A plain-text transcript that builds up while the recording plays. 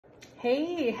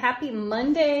Hey, happy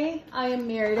Monday. I am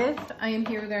Meredith. I am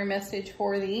here with our message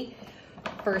for the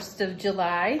 1st of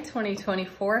July,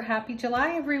 2024. Happy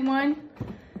July, everyone.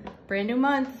 Brand new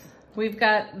month. We've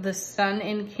got the sun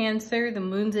in Cancer, the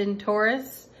moon's in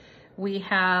Taurus. We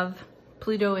have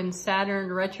Pluto and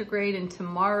Saturn retrograde, and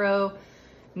tomorrow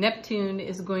Neptune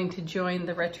is going to join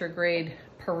the retrograde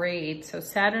parade. So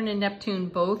Saturn and Neptune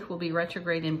both will be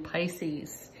retrograde in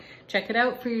Pisces. Check it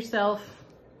out for yourself.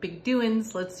 Big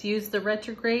doings. Let's use the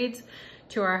retrogrades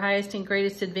to our highest and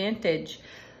greatest advantage.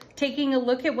 Taking a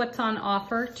look at what's on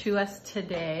offer to us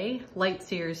today,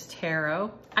 Lightseers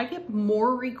Tarot. I get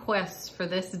more requests for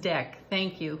this deck.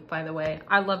 Thank you, by the way.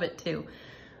 I love it too.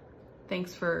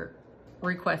 Thanks for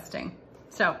requesting.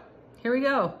 So here we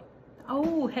go.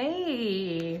 Oh,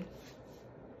 hey.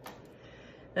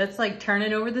 That's like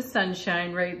turning over the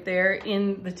sunshine right there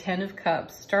in the 10 of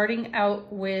Cups. Starting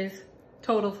out with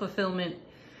total fulfillment.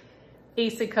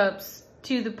 Ace of Cups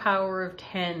to the power of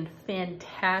 10.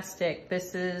 Fantastic.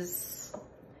 This is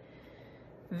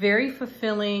very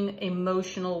fulfilling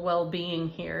emotional well-being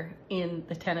here in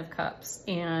the 10 of Cups,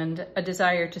 and a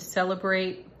desire to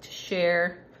celebrate, to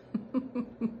share,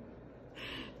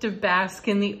 to bask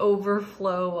in the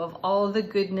overflow of all of the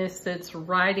goodness that's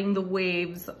riding the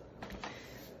waves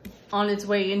on its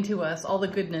way into us, all the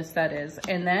goodness that is.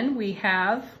 And then we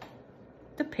have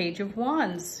the Page of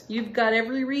Wands. You've got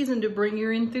every reason to bring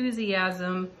your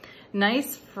enthusiasm.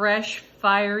 Nice, fresh,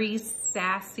 fiery,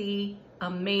 sassy,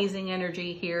 amazing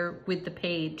energy here with the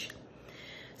Page.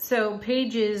 So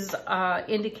pages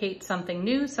indicate something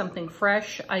new, something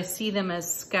fresh. I see them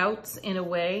as scouts in a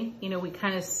way. You know, we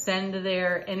kind of send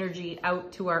their energy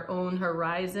out to our own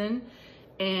horizon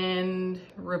and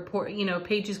report, you know,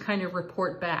 pages kind of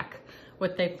report back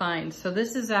what they find. So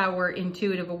this is our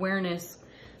intuitive awareness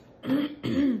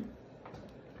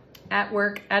at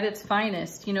work at its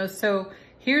finest, you know. So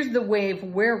here's the wave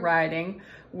we're riding,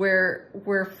 where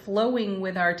we're flowing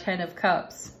with our 10 of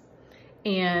Cups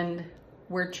and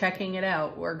we're checking it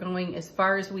out. We're going as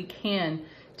far as we can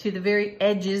to the very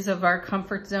edges of our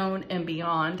comfort zone and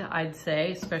beyond, I'd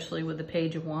say, especially with the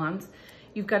Page of Wands.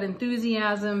 You've got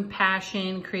enthusiasm,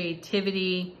 passion,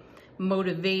 creativity,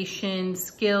 motivation,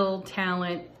 skill,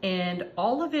 talent, and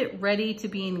all of it ready to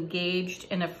be engaged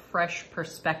in a fresh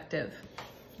perspective.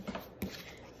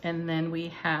 And then we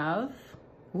have,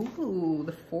 ooh,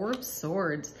 the Four of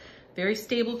Swords. Very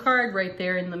stable card right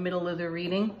there in the middle of the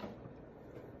reading.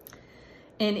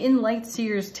 And in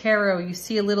Lightseers Tarot, you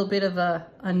see a little bit of a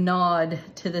nod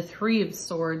to the Three of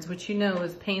Swords, which you know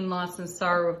is pain, loss, and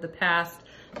sorrow of the past.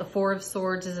 The Four of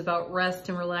Swords is about rest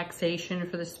and relaxation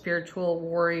for the spiritual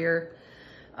warrior,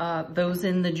 those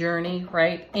in the journey,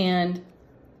 right? And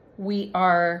we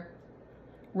are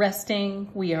resting,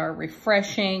 we are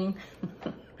refreshing,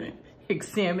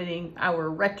 examining our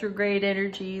retrograde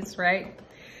energies, right?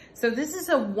 So this is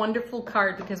a wonderful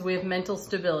card because we have mental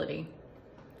stability.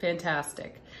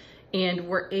 Fantastic. And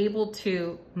we're able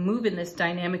to move in this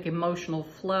dynamic emotional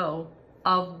flow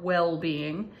of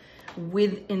well-being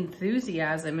with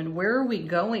enthusiasm. And where are we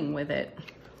going with it?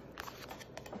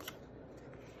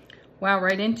 Wow,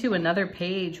 right into another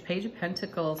page, Page of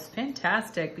Pentacles.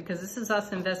 Fantastic, because this is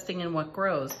us investing in what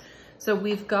grows. So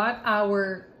we've got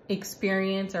our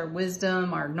experience, our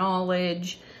wisdom, our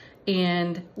knowledge,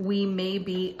 and we may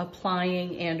be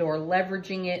applying and or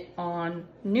leveraging it on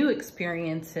new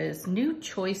experiences, new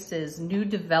choices, new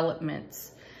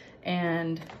developments.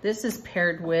 And this is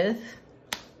paired with,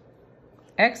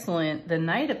 excellent, the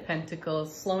Knight of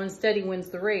Pentacles. Slow and steady wins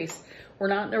the race. We're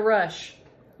not in a rush,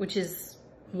 which is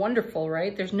wonderful,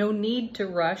 right? There's no need to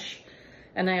rush.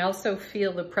 And I also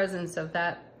feel the presence of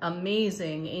that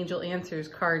amazing Angel Answers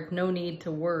card, no need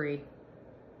to worry,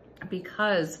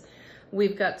 because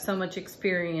we've got so much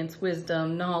experience,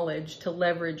 wisdom, knowledge to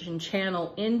leverage and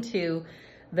channel into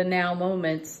the now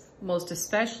moments, most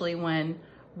especially when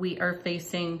we are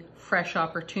facing fresh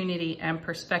opportunity and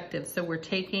perspective. So we're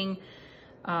taking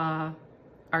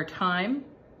our time,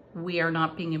 we are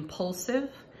not being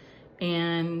impulsive,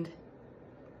 and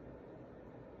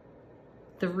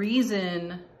the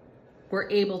reason we're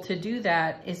able to do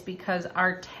that is because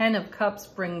our 10 of Cups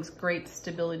brings great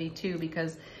stability too,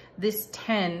 because this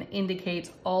 10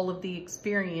 indicates all of the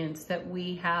experience that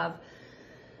we have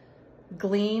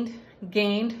gleaned,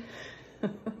 gained,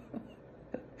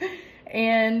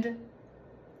 and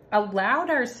allowed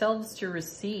ourselves to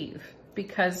receive.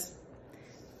 Because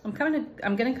I'm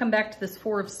gonna come back to this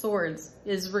Four of Swords,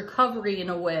 is recovery in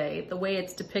a way. The way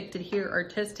it's depicted here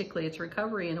artistically, it's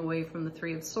recovery in a way from the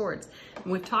Three of Swords.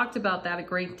 And we've talked about that a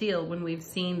great deal when we've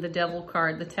seen the Devil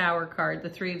card, the Tower card, the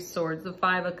Three of Swords, the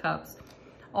Five of Cups.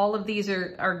 All of these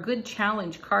are good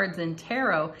challenge cards in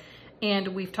tarot. And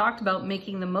we've talked about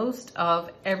making the most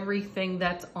of everything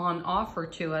that's on offer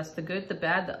to us. The good, the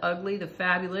bad, the ugly, the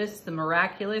fabulous, the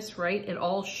miraculous, right? It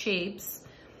all shapes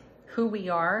who we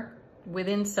are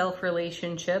within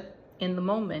self-relationship in the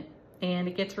moment. And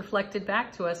it gets reflected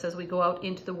back to us as we go out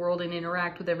into the world and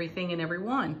interact with everything and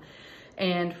everyone.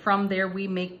 And from there, we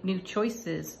make new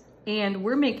choices. And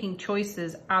we're making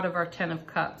choices out of our 10 of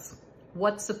Cups.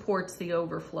 What supports the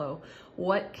overflow?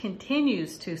 What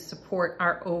continues to support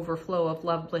our overflow of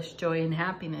love, bliss, joy, and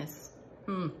happiness?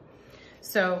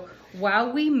 So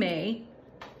while we may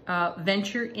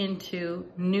venture into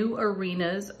new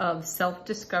arenas of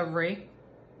self-discovery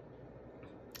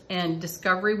and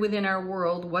discovery within our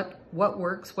world, what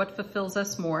works, what fulfills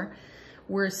us more,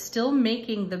 we're still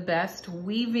making the best,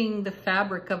 weaving the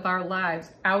fabric of our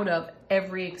lives out of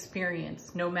every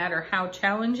experience, no matter how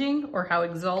challenging or how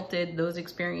exalted those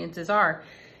experiences are.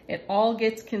 It all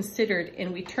gets considered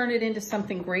and we turn it into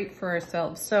something great for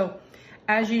ourselves. So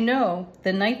as you know,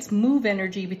 the Knights move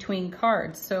energy between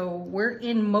cards. So we're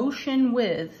in motion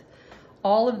with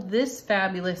all of this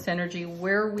fabulous energy.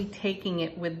 Where are we taking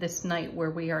it with this Knight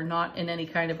where we are not in any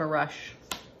kind of a rush?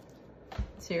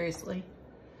 Seriously.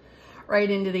 Right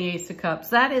into the Ace of Cups.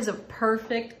 That is a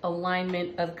perfect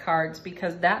alignment of cards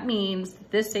because that means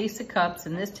this Ace of Cups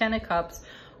and this 10 of Cups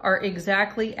are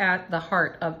exactly at the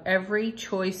heart of every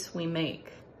choice we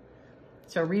make.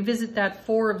 So revisit that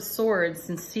 4 of Swords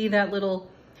and see that little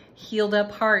healed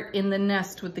up heart in the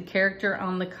nest with the character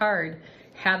on the card,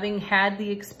 having had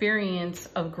the experience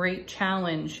of great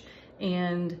challenge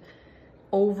and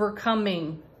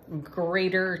overcoming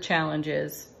greater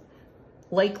challenges,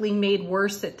 likely made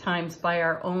worse at times by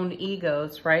our own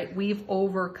egos, right? We've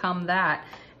overcome that.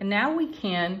 And now we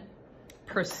can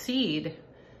proceed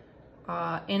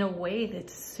in a way that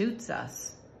suits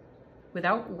us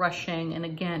without rushing. And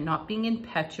again, not being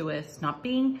impetuous, not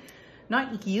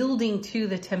yielding to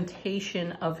the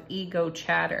temptation of ego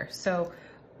chatter. So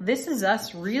this is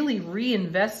us really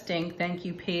reinvesting, thank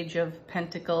you, Page of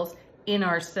Pentacles, in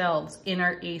ourselves, in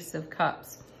our Ace of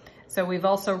Cups. So we've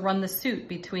also run the suit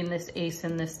between this Ace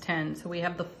and this 10. So we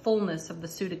have the fullness of the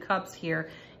Suit of Cups here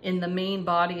in the main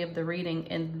body of the reading.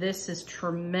 And this is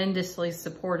tremendously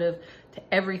supportive to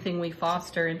everything we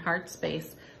foster in heart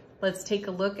space. Let's take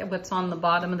a look at what's on the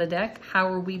bottom of the deck. How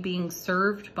are we being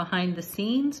served behind the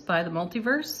scenes by the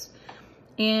multiverse?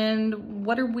 And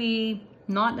what are we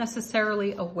not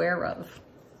necessarily aware of?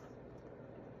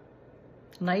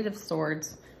 Knight of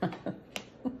Swords.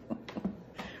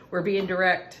 We're being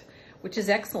direct, which is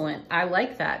excellent. I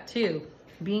like that too.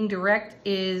 Being direct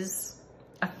is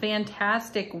a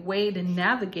fantastic way to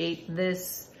navigate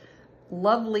this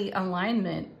lovely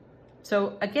alignment.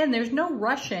 So again, there's no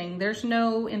rushing. There's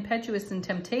no impetuousness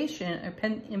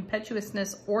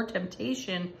or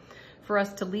temptation for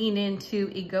us to lean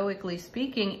into, egoically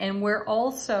speaking. And we're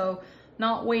also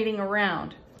not waiting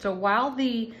around. So while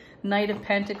the Knight of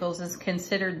Pentacles is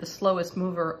considered the slowest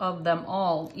mover of them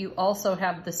all, you also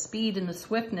have the speed and the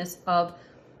swiftness of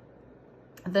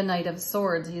the Knight of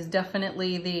Swords. He's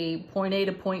definitely the point A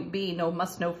to point B, no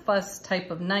muss, no fuss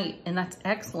type of knight. And that's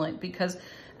excellent because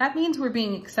that means we're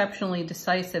being exceptionally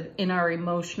decisive in our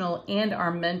emotional and our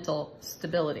mental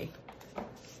stability.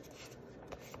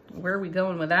 Where are we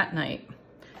going with that knight?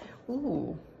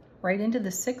 Ooh, right into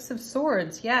the 6 of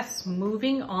Swords. Yes,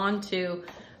 moving on to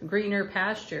greener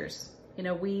pastures. You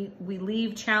know, we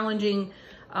leave challenging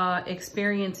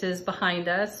experiences behind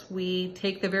us. We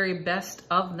take the very best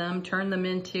of them, turn them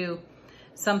into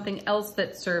something else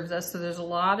that serves us. So there's a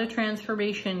lot of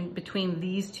transformation between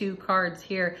these two cards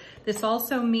here. This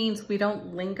also means we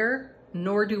don't linger,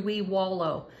 nor do we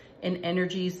wallow in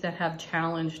energies that have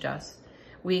challenged us.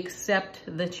 We accept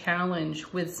the challenge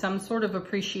with some sort of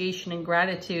appreciation and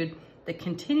gratitude that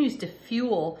continues to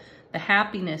fuel the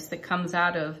happiness that comes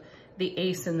out of the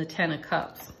Ace and the 10 of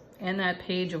Cups and that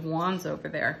Page of Wands over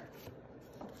there.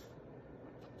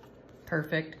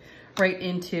 Perfect. Right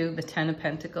into the 10 of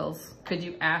Pentacles. Could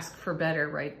you ask for better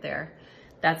right there?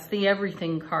 That's the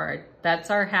everything card.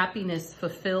 That's our happiness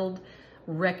fulfilled,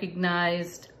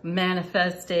 recognized,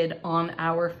 manifested on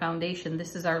our foundation.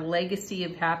 This is our legacy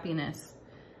of happiness.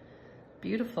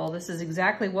 Beautiful. This is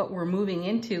exactly what we're moving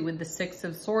into with the 6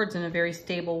 of Swords in a very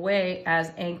stable way,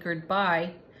 as anchored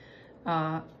by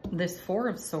this 4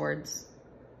 of Swords.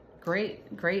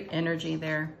 Great, great energy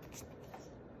there.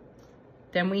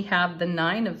 Then we have the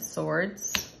 9 of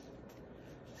Swords.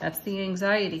 That's the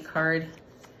anxiety card.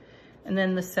 And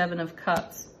then the 7 of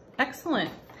Cups.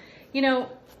 Excellent. You know,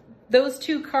 those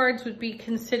two cards would be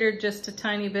considered just a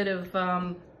tiny bit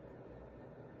of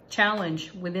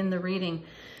challenge within the reading.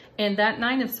 And that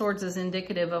Nine of Swords is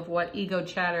indicative of what ego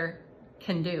chatter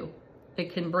can do.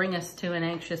 It can bring us to an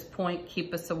anxious point,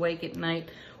 keep us awake at night,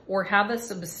 or have us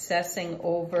obsessing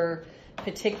over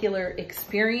particular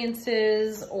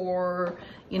experiences, or,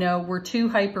 you know, we're too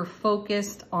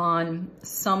hyper-focused on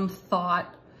some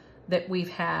thought that we've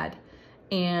had.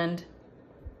 And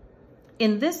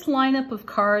in this lineup of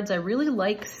cards, I really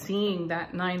like seeing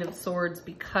that Nine of Swords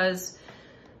because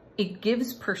it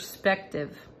gives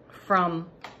perspective from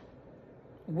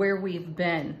where we've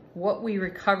been, what we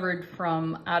recovered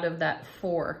from out of that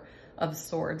Four of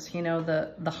Swords. You know,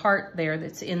 the heart there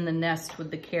that's in the nest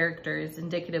with the character is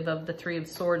indicative of the Three of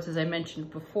Swords, as I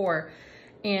mentioned before.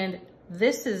 And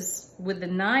this is with the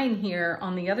 9 here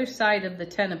on the other side of the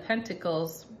 10 of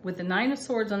Pentacles, with the 9 of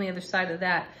Swords on the other side of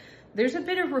that. There's a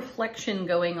bit of reflection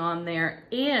going on there,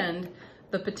 and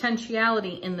the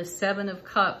potentiality in the 7 of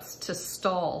Cups to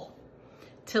stall,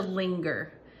 to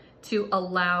linger, to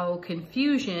allow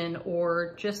confusion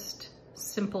or just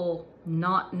simple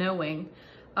not knowing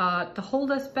to hold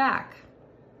us back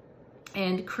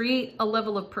and create a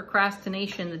level of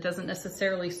procrastination that doesn't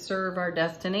necessarily serve our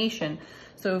destination.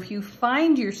 So if you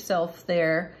find yourself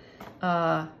there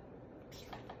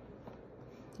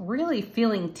really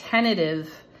feeling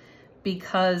tentative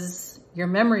because your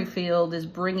memory field is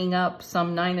bringing up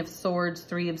some 9 of Swords,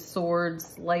 3 of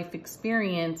Swords life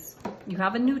experience, you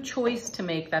have a new choice to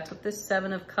make. That's what this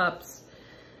 7 of Cups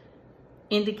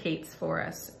indicates for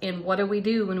us. And what do we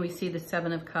do when we see the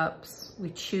 7 of Cups?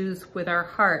 We choose with our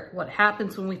heart. What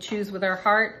happens when we choose with our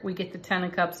heart? We get the 10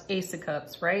 of Cups, Ace of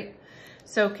Cups, right?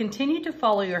 So continue to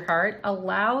follow your heart.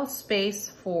 Allow space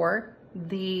for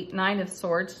the 9 of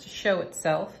Swords to show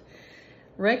itself.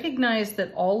 Recognize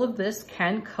that all of this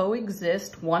can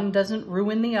coexist. One doesn't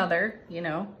ruin the other, you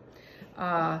know.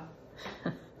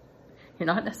 You're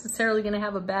not necessarily going to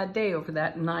have a bad day over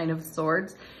that 9 of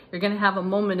Swords. You're going to have a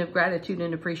moment of gratitude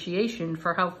and appreciation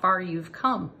for how far you've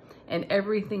come and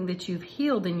everything that you've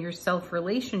healed in your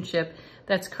self-relationship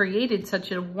that's created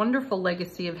such a wonderful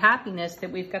legacy of happiness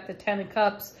that we've got the 10 of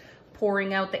Cups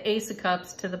pouring out the Ace of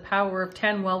Cups to the power of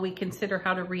 10 while we consider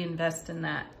how to reinvest in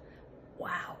that.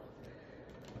 Wow.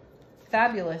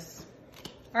 Fabulous.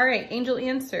 All right, angel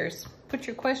answers. Put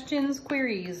your questions,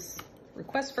 queries,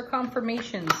 requests for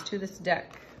confirmations to this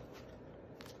deck.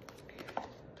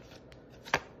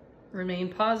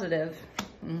 Remain positive.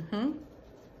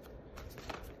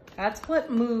 That's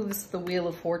what moves the Wheel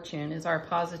of Fortune, is our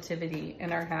positivity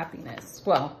and our happiness.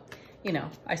 Well, you know,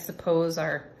 I suppose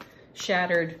our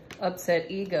shattered,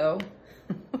 upset ego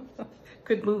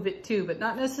could move it too, but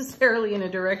not necessarily in a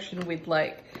direction we'd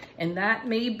like. And that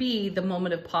may be the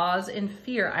moment of pause and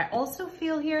fear. I also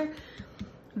feel here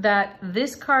that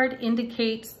this card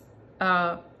indicates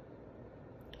a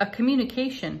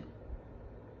communication.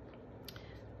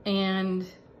 And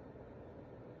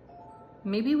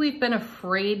maybe we've been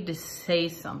afraid to say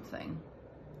something.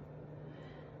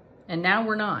 And now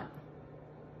we're not.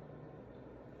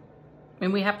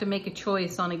 And we have to make a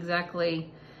choice on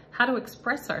exactly how to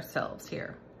express ourselves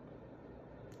here.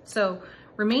 So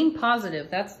remain positive.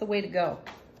 That's the way to go.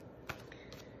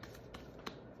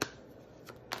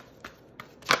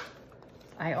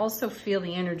 I also feel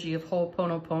the energy of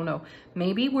Ho'oponopono.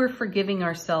 Maybe we're forgiving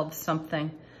ourselves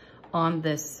something on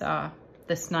this,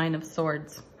 this 9 of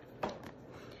Swords.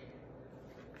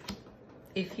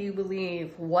 If you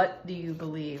believe, what do you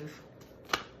believe?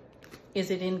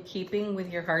 Is it in keeping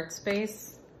with your heart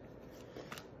space?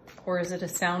 Or is it a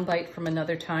soundbite from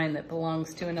another time that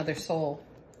belongs to another soul?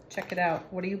 Check it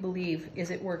out. What do you believe?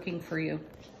 Is it working for you?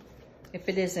 If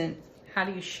it isn't, how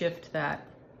do you shift that?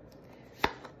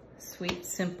 Sweet,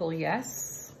 simple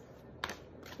yes.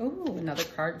 Ooh, another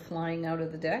card flying out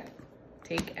of the deck.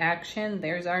 Take action.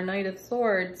 There's our Knight of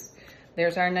Swords.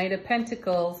 There's our Knight of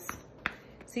Pentacles.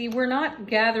 See, we're not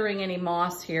gathering any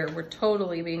moss here. We're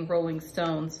totally being Rolling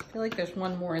Stones. I feel like there's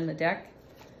one more in the deck.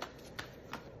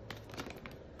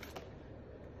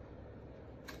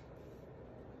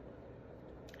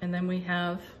 And then we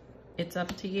have, it's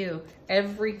up to you.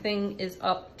 Everything is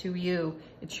up to you.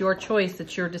 It's your choice.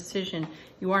 It's your decision.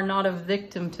 You are not a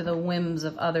victim to the whims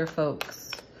of other folks.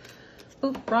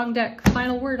 Oop, wrong deck.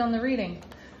 Final word on the reading.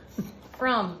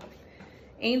 From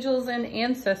Angels and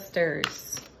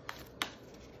Ancestors.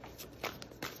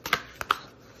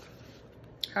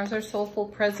 How's our soulful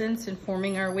presence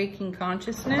informing our waking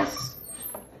consciousness?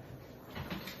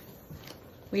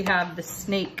 We have the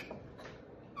Snake.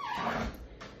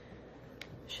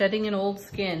 Shedding an old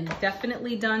skin.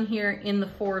 Definitely done here in the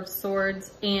 4 of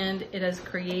Swords, and it has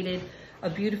created a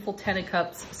beautiful Ten of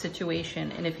Cups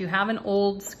situation. And if you have an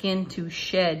old skin to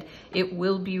shed, it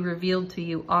will be revealed to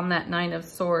you on that Nine of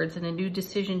Swords, and a new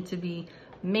decision to be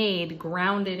made,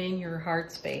 grounded in your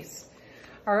heart space.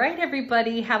 All right,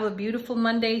 everybody, have a beautiful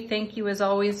Monday. Thank you as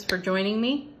always for joining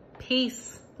me.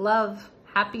 Peace, love,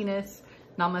 happiness.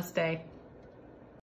 Namaste.